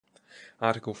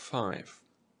Article 5.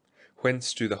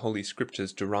 Whence do the Holy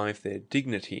Scriptures derive their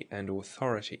dignity and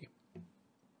authority?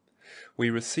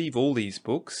 We receive all these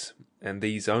books, and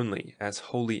these only, as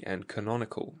holy and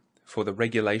canonical, for the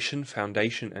regulation,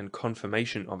 foundation, and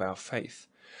confirmation of our faith,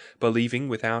 believing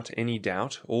without any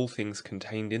doubt all things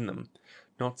contained in them,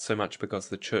 not so much because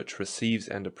the Church receives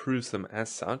and approves them as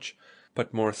such,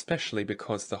 but more especially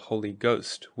because the Holy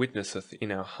Ghost witnesseth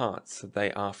in our hearts that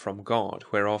they are from God,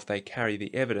 whereof they carry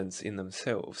the evidence in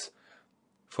themselves.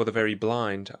 For the very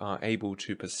blind are able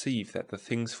to perceive that the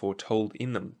things foretold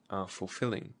in them are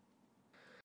fulfilling.